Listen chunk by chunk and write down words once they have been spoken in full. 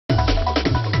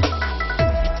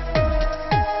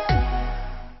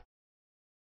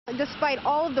despite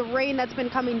all of the rain that's been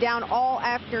coming down all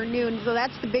afternoon. So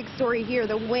that's the big story here,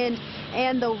 the wind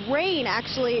and the rain,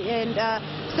 actually. And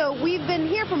so we've been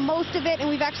here for most of it, and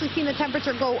we've actually seen the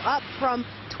temperature go up from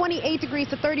 28 degrees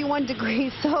to 31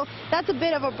 degrees, so that's a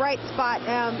bit of a bright spot.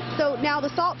 So now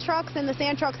the salt trucks and the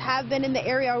sand trucks have been in the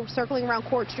area circling around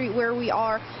Court Street where we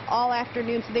are all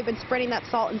afternoon, so they've been spreading that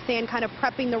salt and sand, kind of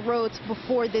prepping the roads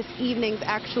before this evening's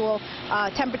actual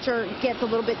temperature gets a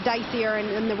little bit dicier,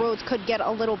 and the roads could get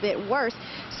a little bit worse.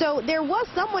 So there was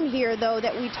someone here, though,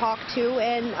 that we talked to,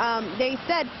 and they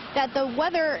said that the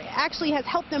weather actually has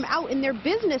helped them out in their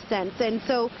business sense. And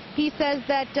so he says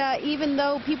that even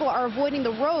though people are avoiding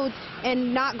the roads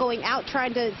and not going out,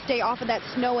 trying to stay off of that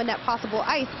snow and that possible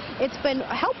ice, it's been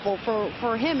helpful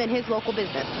for him and his local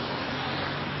business.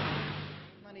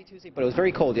 Monday, Tuesday, but it was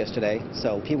very cold yesterday,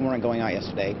 so people weren't going out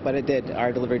yesterday. But it did.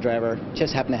 Our delivery driver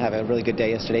just happened to have a really good day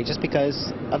yesterday just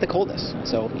because of the coldness.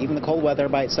 So even the cold weather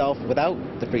by itself, without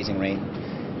the freezing rain,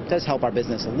 does help our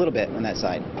business a little bit on that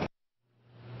side.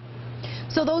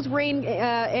 So those rain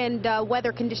and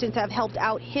weather conditions have helped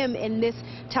out him in this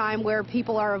time where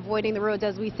people are avoiding the roads,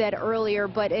 as we said earlier,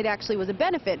 but it actually was a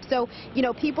benefit. So, you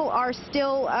know, people are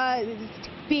still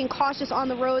being cautious on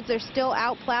the roads. They're still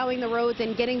out plowing the roads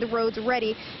and getting the roads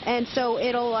ready. And so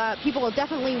people will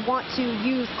definitely want to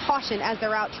use caution as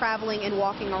they're out traveling and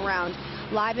walking around.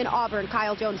 Live in Auburn,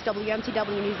 Kyle Jones,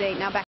 WMTW News 8. Now back.